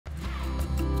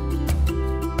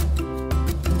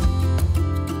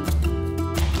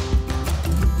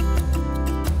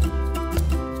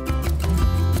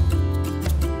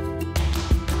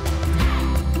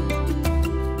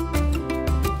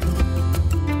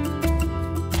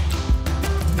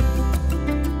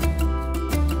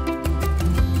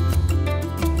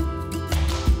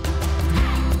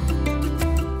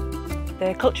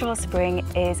The Cultural Spring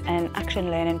is an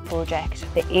action learning project.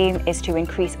 The aim is to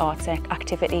increase arts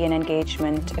activity and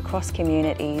engagement across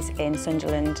communities in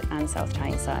Sunderland and South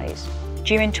Tyneside.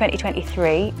 During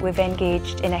 2023, we've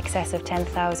engaged in excess of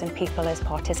 10,000 people as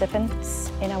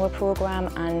participants in our programme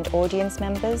and audience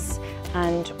members,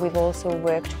 and we've also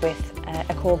worked with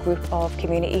a core group of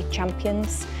community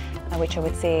champions, which I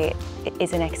would say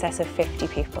is in excess of 50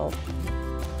 people.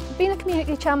 Being a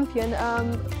community champion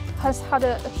has had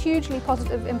a hugely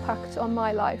positive impact on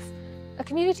my life. A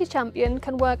community champion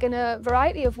can work in a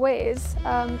variety of ways.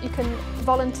 You can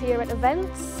volunteer at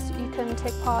events, you can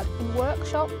take part in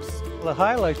workshops. The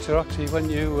highlights are actually when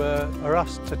you are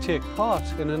asked to take part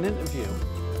in an interview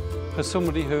for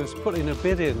somebody who's putting a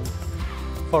bid in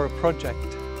for a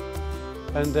project.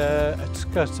 And it's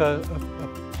got a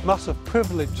massive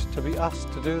privilege to be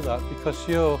asked to do that because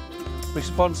you're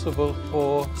responsible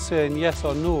for saying yes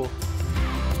or no.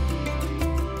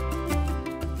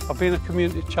 I've been a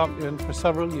community champion for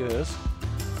several years.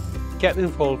 Getting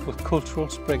involved with Cultural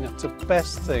Spring, it's the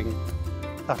best thing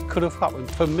that could have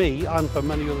happened for me and for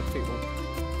many other people.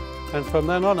 And from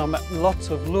then on I met lots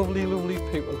of lovely, lovely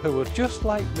people who were just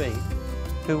like me,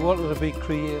 who wanted to be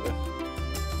creative.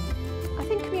 I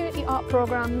think community art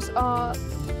programmes are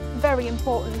very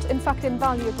important, in fact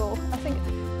invaluable. I think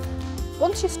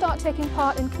once you start taking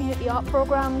part in community art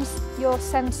programmes, your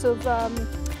sense of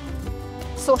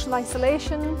social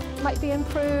isolation might be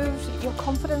improved, your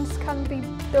confidence can be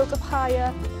built up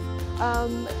higher.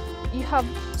 You have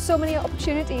so many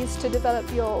opportunities to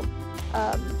develop your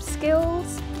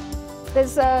skills.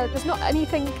 There's not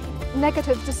anything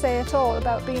negative to say at all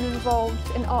about being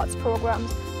involved in arts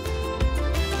programmes.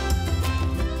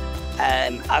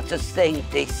 I just think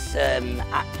these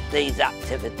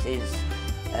activities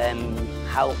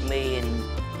help me and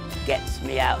gets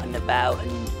me out and about,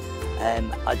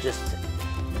 and I just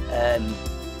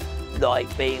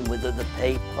like being with other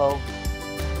people.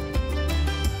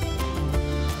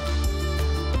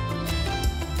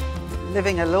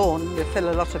 Living alone will fill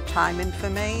a lot of time in for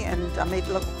me, and I meet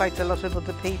quite a lot of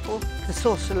other people. The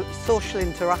social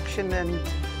interaction and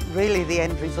really the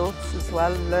end results as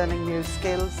well, learning new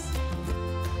skills.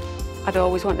 I'd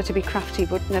always wanted to be crafty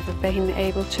but never been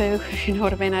able to, if you know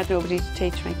what I mean. I had nobody to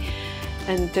teach me.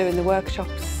 And doing the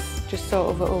workshops just sort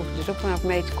of opened it up, and I've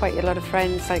made quite a lot of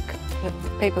friends, like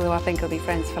people who I think will be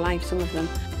friends for life, some of them.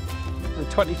 And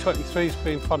 2023 has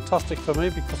been fantastic for me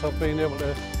because I've been able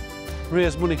to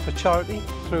raise money for charity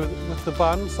with the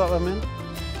bands that I'm in.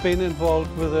 Been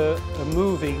involved with a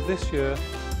movie this year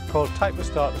called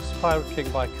Typist Artist Pirate King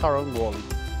by Carol Morley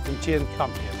and Jane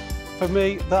Campion. For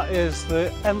me, that is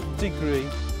the nth degree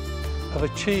of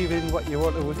achieving what you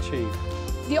want to achieve.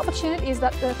 The opportunities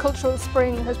that the Cultural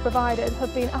Spring has provided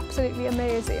have been absolutely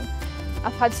amazing.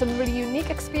 I've had some really unique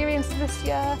experiences this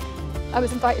year. I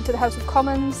was invited to the House of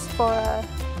Commons for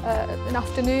an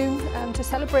afternoon to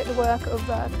celebrate the work of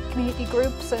community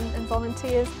groups and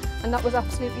volunteers, and that was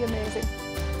absolutely amazing.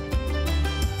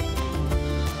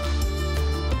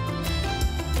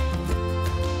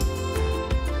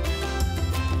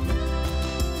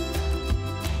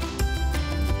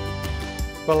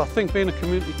 Well, I think being a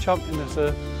community champion is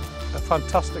a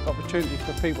fantastic opportunity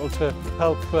for people to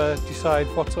help decide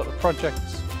what sort of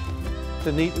projects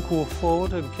they need to go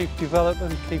forward and keep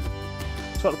developing, keep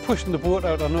sort of pushing the boat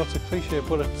out. I know it's a cliche,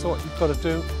 but it's what you've got to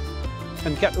do,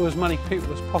 and get to as many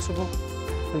people as possible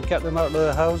and get them out of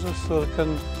their houses so they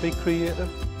can be creative.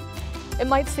 It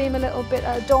might seem a little bit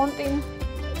daunting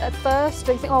at first.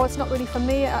 You think, oh, it's not really for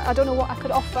me, I don't know what I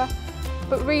could offer,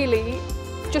 but really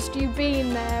just you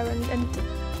being there and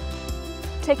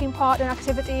taking part in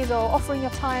activities or offering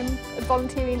your time and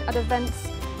volunteering at events,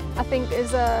 I think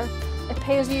it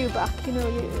pays you back. You know,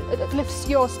 it lifts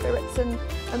your spirits and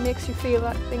makes you feel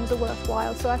that things are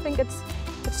worthwhile. So I think it's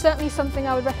certainly something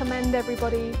I would recommend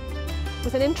everybody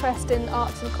with an interest in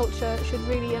arts and culture should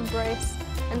really embrace,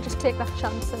 and just take that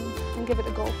chance and give it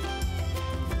a go.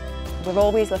 We're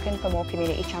always looking for more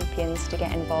community champions to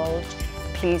get involved.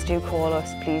 Please do call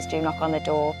us, please do knock on the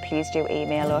door, please do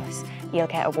email us. You'll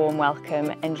get a warm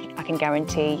welcome, and I can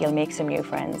guarantee you'll make some new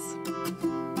friends.